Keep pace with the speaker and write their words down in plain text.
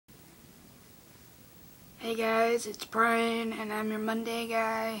Hey guys, it's Brian and I'm your Monday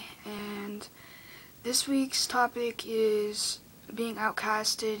guy, and this week's topic is being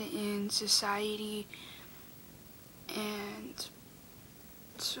outcasted in society. And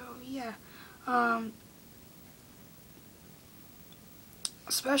so yeah,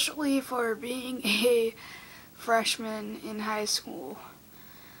 especially for being a freshman in high school,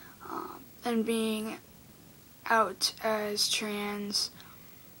 and being out as trans,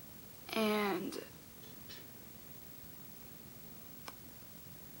 and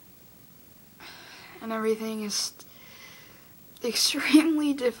everything is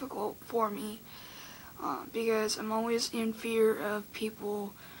extremely difficult for me, because I'm always in fear of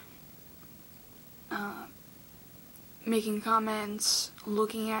people making comments,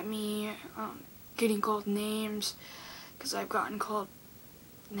 looking at me, getting called names, because I've gotten called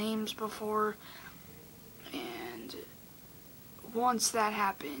names before, and once that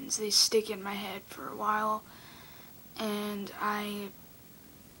happens, they stick in my head for a while, and I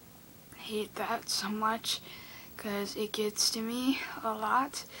hate that so much because it gets to me a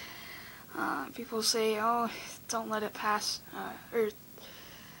lot. People say, oh, don't let it pass, or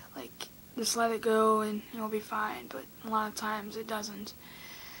like, just let it go and you'll be fine, but a lot of times it doesn't,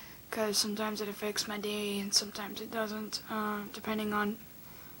 because sometimes it affects my day and sometimes it doesn't, depending on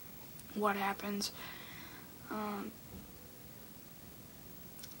what happens.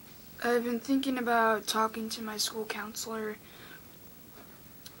 I've been thinking about talking to my school counselor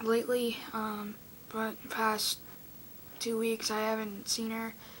lately, but past 2 weeks I haven't seen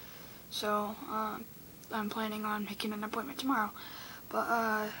her, so I'm planning on making an appointment tomorrow.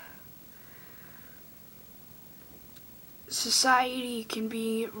 But society can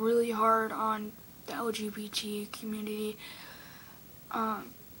be really hard on the LGBT community.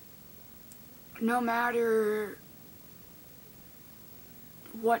 No matter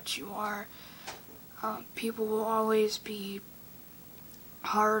what you are, people will always be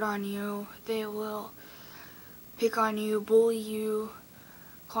hard on you. They will pick on you, bully you,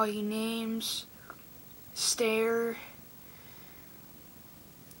 call you names, stare,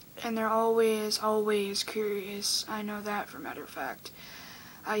 and they're always curious. I know that for a matter of fact.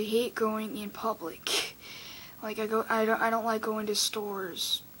 I hate going in public. Like I don't like going to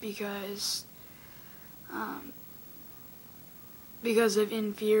stores because of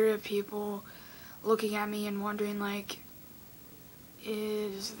in fear of people looking at me and wondering, like,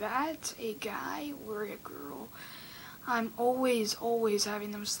 is that a guy or a girl? I'm always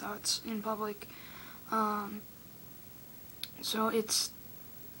having those thoughts in public. So it's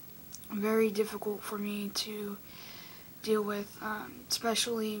very difficult for me to deal with,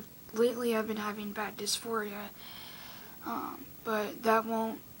 especially lately. I've been having bad dysphoria, but that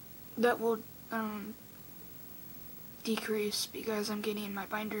will decrease because I'm getting my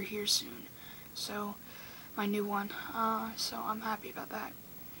binder here soon, so my new one, so I'm happy about that.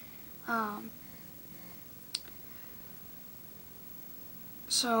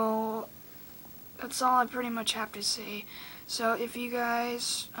 So that's all I pretty much have to say. So if you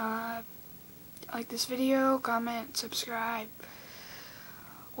guys like this video, comment, subscribe,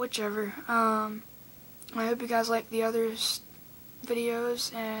 whichever. I hope you guys like the other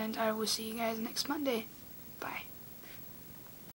videos, and I will see you guys next Monday. Bye.